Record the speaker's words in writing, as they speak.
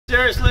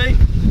Seriously?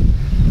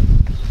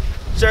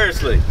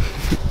 Seriously.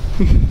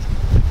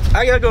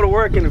 I gotta go to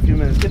work in a few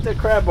minutes. Get that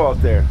crap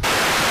off there.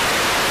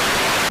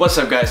 What's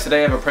up guys,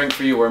 today I have a prank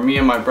for you where me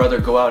and my brother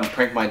go out and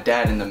prank my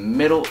dad in the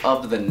middle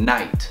of the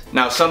night.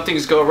 Now some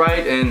things go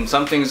right and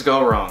some things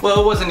go wrong. Well,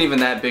 it wasn't even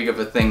that big of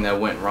a thing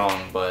that went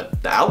wrong,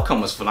 but the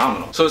outcome was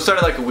phenomenal. So it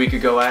started like a week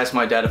ago. I asked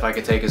my dad if I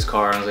could take his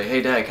car and I was like,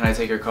 hey dad, can I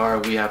take your car?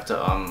 We have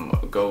to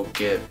go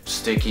get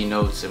sticky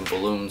notes and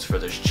balloons for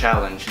this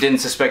challenge. Didn't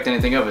suspect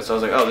anything of it, so I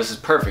was like, oh, this is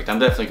perfect. I'm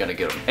definitely gonna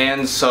get them.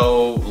 And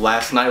so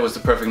last night was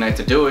the perfect night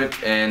to do it,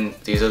 and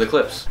these are the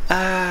clips.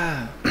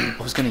 I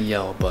was gonna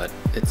yell, but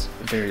it's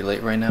very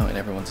late right now and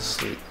everyone's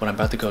asleep. What I'm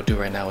about to go do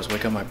right now is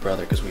wake up my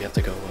brother because we have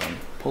to go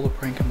pull a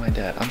prank on my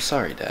dad. I'm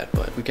sorry, Dad,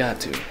 but we got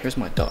to. Here's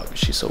my dog.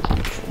 She's so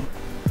beautiful.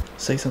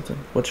 Say something.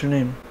 What's your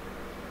name?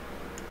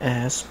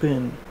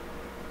 Aspen.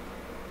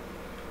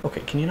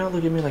 Okay, can you not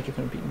look at me like you're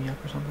gonna beat me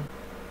up or something?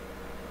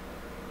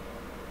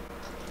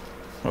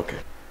 Okay.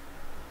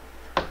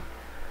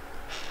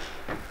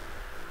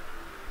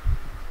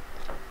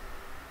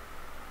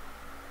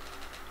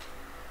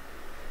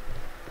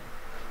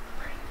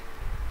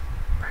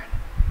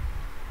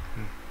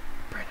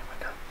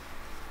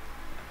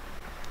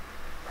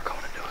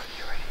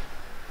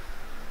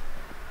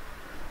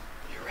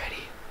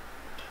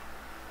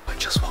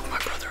 Just woke my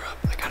brother up.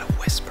 I gotta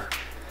whisper.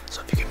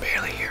 So if you can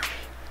barely hear me,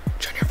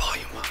 turn your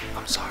volume up.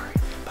 I'm sorry,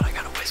 but I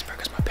gotta whisper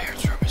because my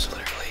parents' room is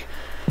literally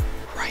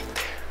right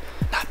there.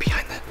 Not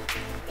behind that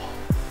wall,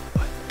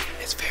 but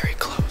it's very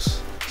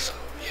close. So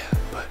yeah,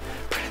 but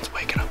Brandon's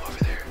waking up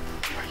over there.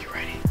 Are you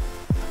ready?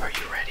 Are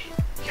you ready?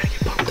 You gotta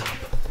get pumped up.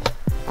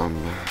 I'm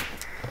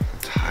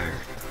tired.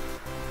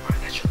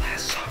 Alright, that's your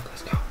last song.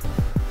 Let's go.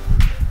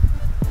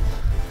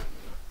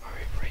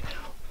 Alright, right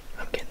now,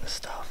 I'm getting the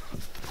stuff.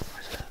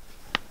 Where's that?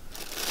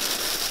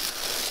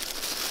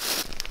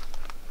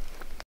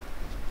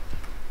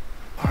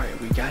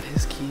 We got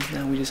his keys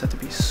now. We just have to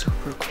be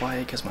super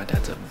quiet because my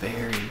dad's a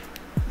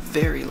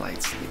very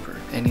light sleeper.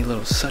 Any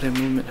little sudden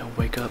movement, he'll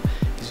wake up.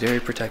 He's very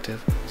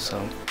protective,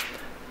 so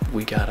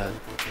we gotta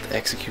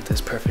execute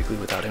this perfectly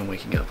without him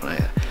waking up.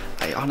 And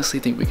I honestly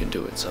think we can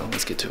do it, so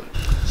let's get to it.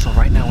 So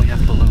right now we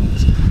have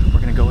balloons.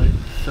 We're gonna go ahead and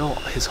fill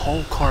his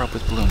whole car up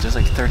with balloons. There's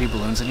like 30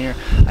 balloons in here.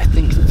 I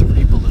think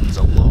 3 balloons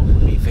alone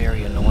would be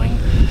very annoying,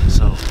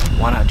 so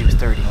why not do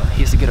 30?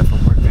 He has to get up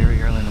from work very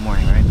early in the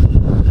morning, right?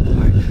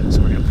 Alright, so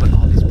we're gonna put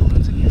all these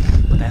balloons in here,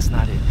 but that's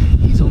not it.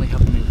 He's only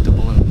helping me with the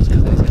balloons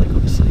because then he's gonna go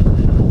to sleep.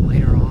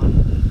 Later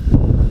on,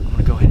 I'm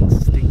gonna go ahead and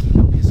sticky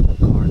note his whole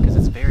car because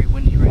it's very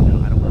windy right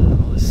now. I don't want to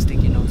put all the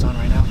sticky notes on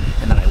right now,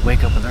 and then I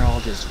wake up and they're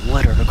all just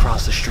littered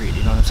across the street.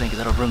 You know what I'm saying?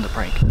 Because that'll ruin the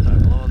prank. So I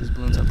blow all these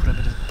balloons up,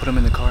 put them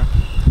in the car,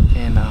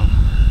 and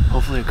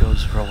hopefully it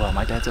goes real well.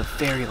 My dad's a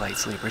very light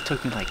sleeper. It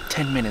took me like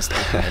 10 minutes to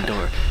open the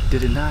door.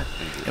 Did it not?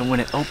 And when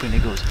it opened,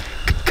 it goes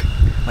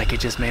like it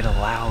just made a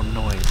loud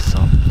noise. So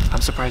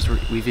I'm surprised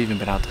we've even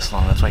been out this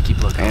long. That's why I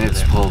keep looking. And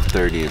it's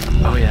 12:30 in the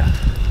morning. Oh yeah.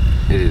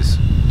 It is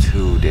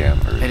too damn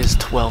early. It is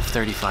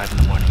 12:35 in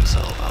the morning.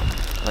 So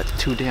like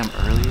too damn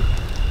early.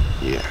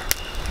 Yeah.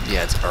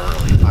 Yeah, it's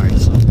early. All right,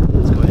 so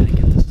let's go ahead and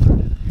get this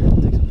started. Here,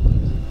 take some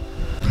balloons.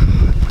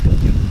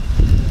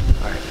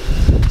 All right.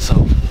 So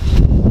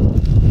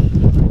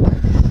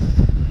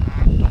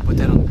don't put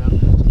that on the ground.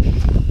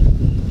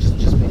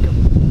 Just make him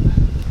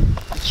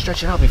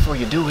stretch it out before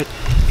you do it.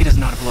 He doesn't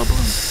know how to blow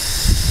balloons.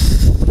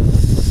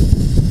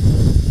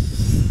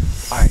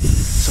 Alright,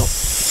 so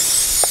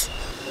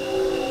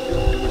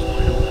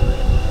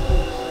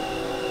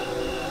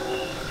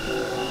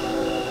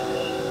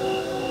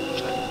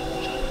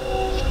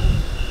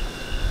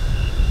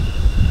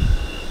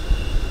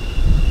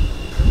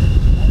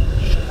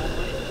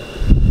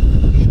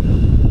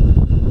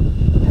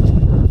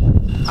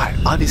alright,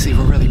 obviously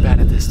we're really bad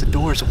at this. The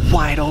door's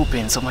wide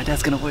open, so my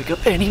dad's gonna wake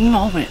up any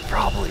moment,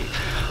 probably.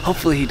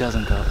 Hopefully he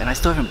doesn't though. And I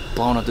still haven't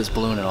blown up this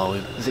balloon at all.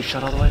 Is it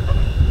shut all the way?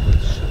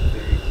 It's shut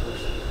very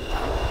close.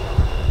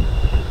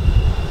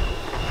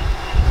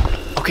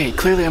 Okay,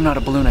 clearly I'm not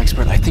a balloon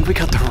expert. I think we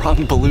got the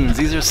wrong balloons.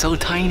 These are so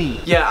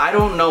tiny. Yeah, I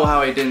don't know how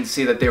I didn't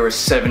see that they were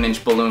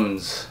 7-inch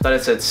balloons. Thought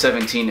it said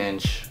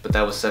 17-inch, but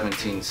that was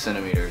 17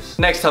 centimeters.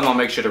 Next time I'll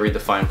make sure to read the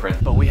fine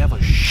print. But we have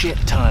a shit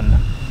ton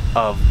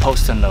of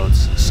post-it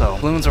notes. So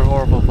balloons are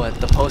horrible,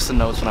 but the post-it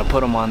notes, when I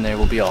put them on there,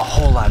 will be a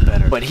whole lot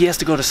better. But he has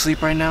to go to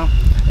sleep right now,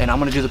 and I'm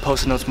gonna do the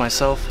post-it notes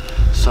myself.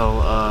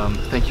 So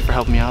thank you for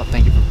helping me out.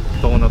 Thank you for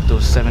throwing up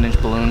those 7-inch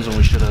balloons when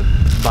we should have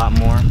bought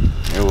more.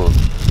 It will.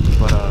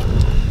 But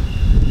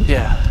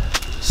yeah.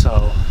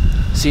 So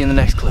see you in the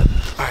next clip.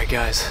 All right,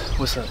 guys.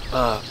 What's up?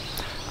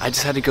 I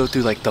just had to go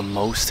through like the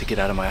most to get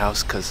out of my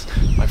house because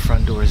my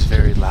front door is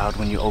very loud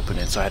when you open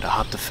it. So I had to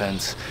hop the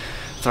fence,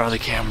 throw the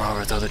camera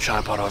over, throw the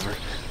tripod over,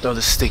 throw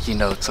the sticky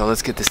note. So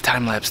let's get this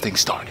time-lapse thing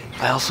started.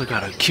 I also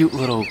got a cute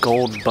little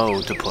gold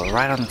bow to put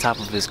right on the top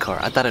of his car.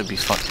 I thought it'd be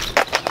fun.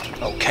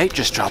 Okay,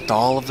 just dropped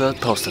all of the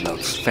post-it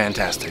notes.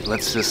 Fantastic.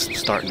 Let's just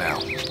start now.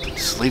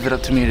 Just leave it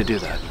up to me to do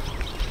that.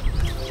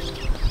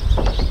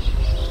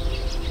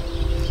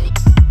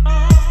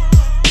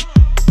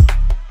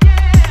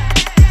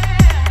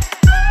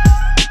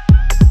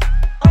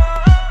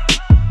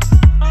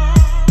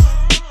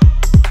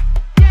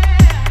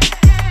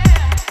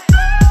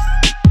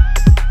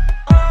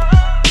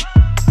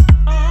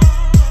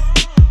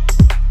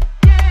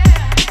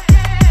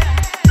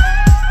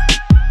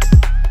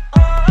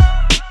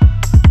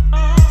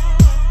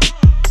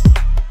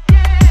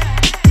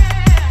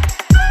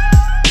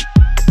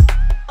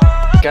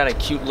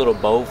 cute little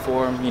bow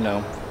for him, you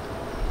know.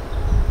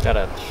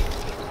 Gotta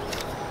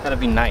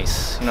be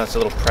nice. You know, it's a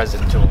little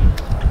present to him.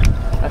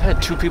 I've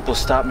had 2 people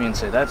stop me and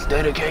say, that's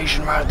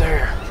dedication right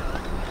there.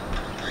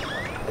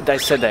 I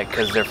said that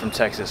because they're from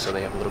Texas, so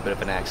they have a little bit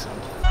of an accent.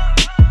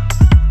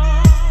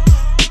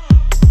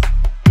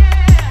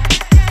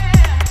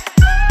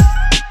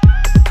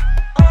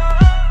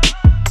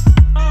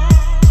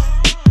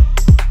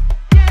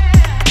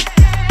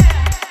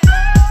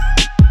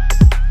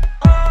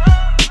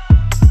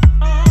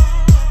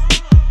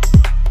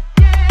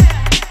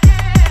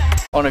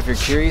 I don't know if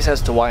you're curious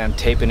as to why I'm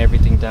taping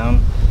everything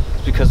down.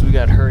 It's because we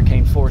got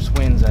hurricane force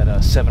winds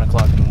at 7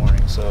 o'clock in the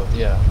morning, so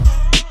yeah.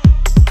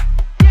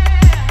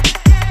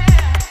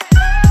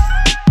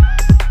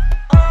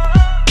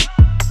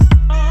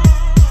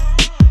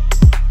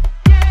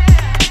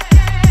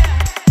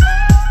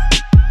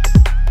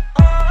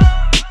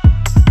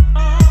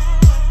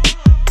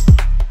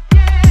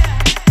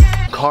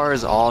 Car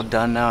is all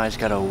done now. I just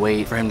gotta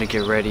wait for him to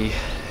get ready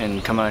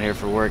and come out here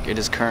for work. It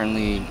is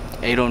currently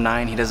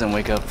 8:09. He doesn't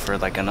wake up for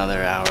like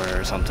another hour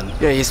or something.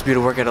 Yeah, he used to be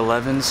to work at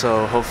 11,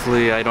 so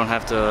hopefully I don't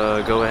have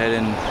to go ahead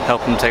and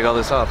help him take all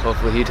this off.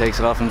 Hopefully he takes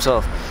it off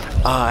himself.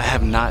 I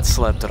have not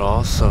slept at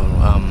all, so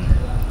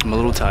I'm a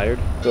little tired.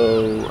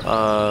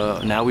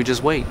 So now we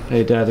just wait.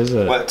 Hey Dad, there's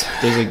a What?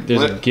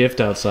 a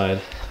gift outside.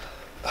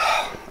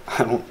 I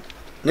don't...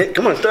 Nick,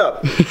 come on,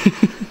 stop.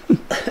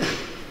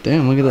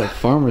 Damn, look at that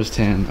farmer's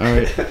tan. All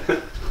right.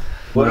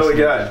 What do we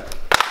got?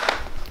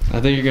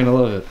 I think you're gonna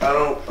love it. I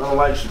don't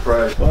like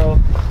surprise.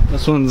 Well,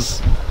 this one's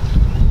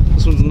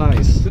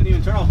nice. Couldn't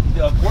even turn off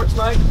the porch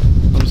light?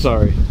 I'm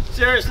sorry.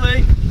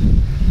 Seriously?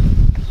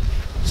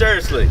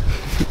 Seriously?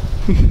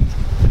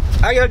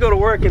 I gotta go to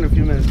work in a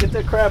few minutes. Get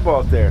that crap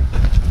off there.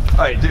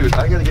 Alright, dude,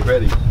 I gotta get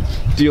ready.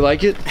 Do you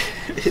like it?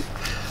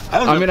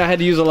 I mean, I had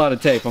to use a lot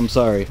of tape. I'm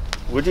sorry.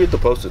 Where'd you get the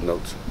post-it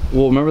notes?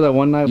 Well, remember that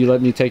one night you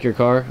let me take your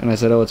car and I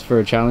said, oh, it's for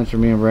a challenge for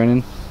me and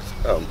Brandon?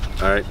 Oh,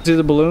 alright. See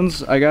the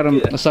balloons? I got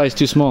them a size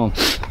too small.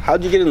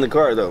 How'd you get in the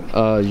car,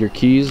 though? Your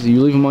keys,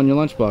 you leave them on your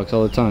lunchbox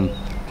all the time.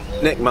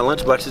 Nick, my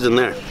lunchbox is in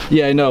there.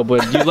 Yeah, I know,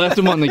 but you left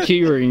them on the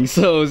key ring,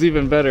 so it was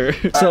even better.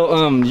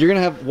 So, you're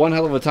gonna have one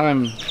hell of a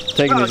time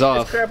taking these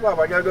off. Crap off,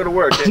 I gotta go to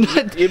work.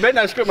 You better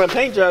not screw up my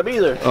paint job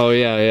either. Oh,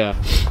 yeah, yeah.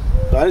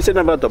 I didn't say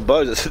nothing about the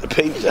bugs, it's the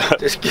paint job.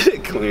 Just get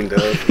it cleaned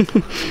up.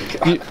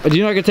 Do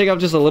you not gonna take off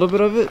just a little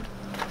bit of it?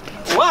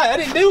 Why? I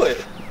didn't do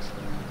it.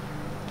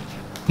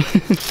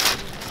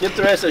 Get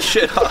the rest of the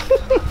shit off.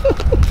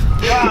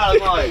 God,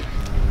 like,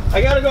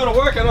 I gotta go to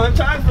work. I don't have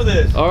time for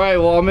this. All right,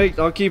 well,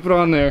 I'll keep it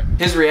on there.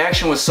 His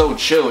reaction was so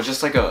chill,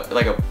 just like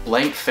a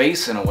blank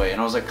face in a way.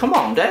 And I was like, come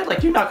on, Dad,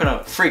 like you're not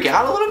gonna freak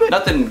out a little bit?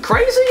 Nothing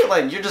crazy?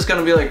 Like you're just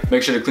gonna be like,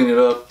 make sure to clean it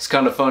up. It's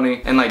kind of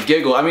funny and like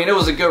giggle. I mean, it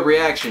was a good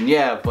reaction,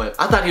 yeah, but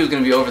I thought he was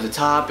gonna be over the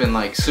top and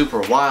like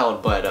super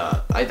wild,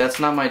 but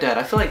that's not my dad.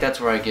 I feel like that's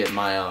where I get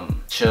my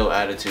chill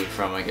attitude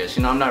from, I guess.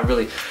 You know, I'm not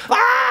really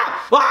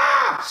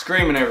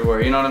screaming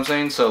everywhere, you know what I'm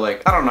saying? So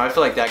like, I don't know, I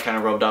feel like that kind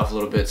of rubbed off a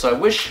little bit. So I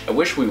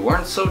wish we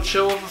weren't so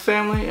chill of a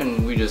family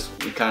and we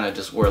kind of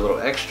just were a little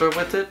extra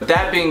with it. But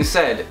that being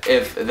said,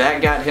 if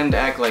that got him to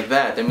act like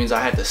that, that means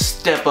I had to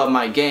step up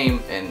my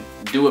game and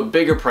do a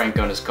bigger prank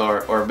on his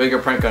car or a bigger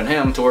prank on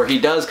him to where he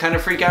does kind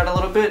of freak out a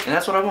little bit. And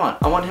that's what I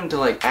want. I want him to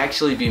like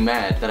actually be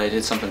mad that I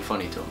did something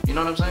funny to him. You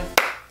know what I'm saying?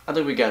 I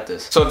think we got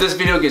this. So if this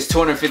video gets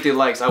 250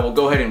 likes, I will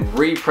go ahead and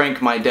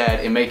re-prank my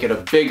dad and make it a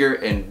bigger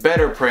and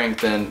better prank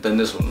than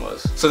this one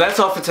was. So that's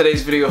all for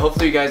today's video.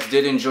 Hopefully you guys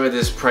did enjoy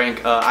this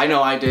prank. I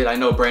know I did. I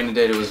know Brandon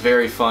did. It was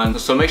very fun.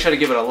 So make sure to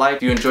give it a like.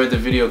 If you enjoyed the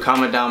video,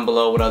 comment down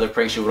below what other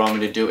pranks you would want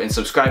me to do. And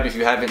subscribe if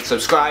you haven't.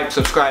 Subscribe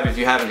if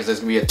you haven't, because there's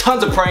gonna be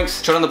tons of pranks.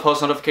 Turn on the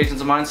post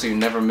notifications of mine so you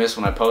never miss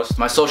when I post.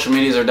 My social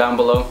medias are down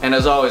below. And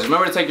as always,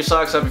 remember to take your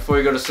socks off before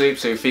you go to sleep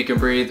so your feet can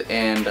breathe.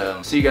 And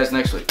see you guys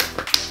next week.